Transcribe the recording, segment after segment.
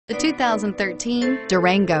The 2013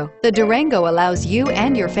 Durango. The Durango allows you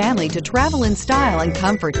and your family to travel in style and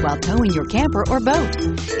comfort while towing your camper or boat.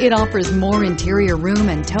 It offers more interior room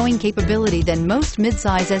and towing capability than most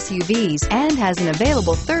midsize SUVs and has an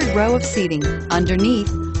available third row of seating.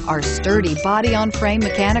 Underneath are sturdy body-on-frame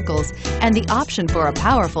mechanicals and the option for a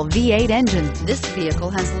powerful V8 engine. This vehicle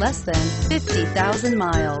has less than 50,000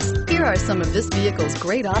 miles. Here are some of this vehicle's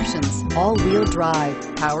great options: all-wheel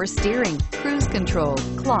drive, power steering, cruise control,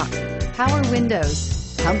 clock, power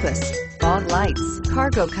windows, compass, fog lights,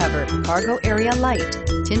 cargo cover, cargo area light,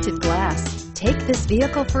 tinted glass. Take this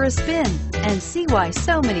vehicle for a spin and see why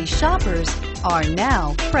so many shoppers are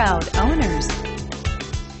now proud owners.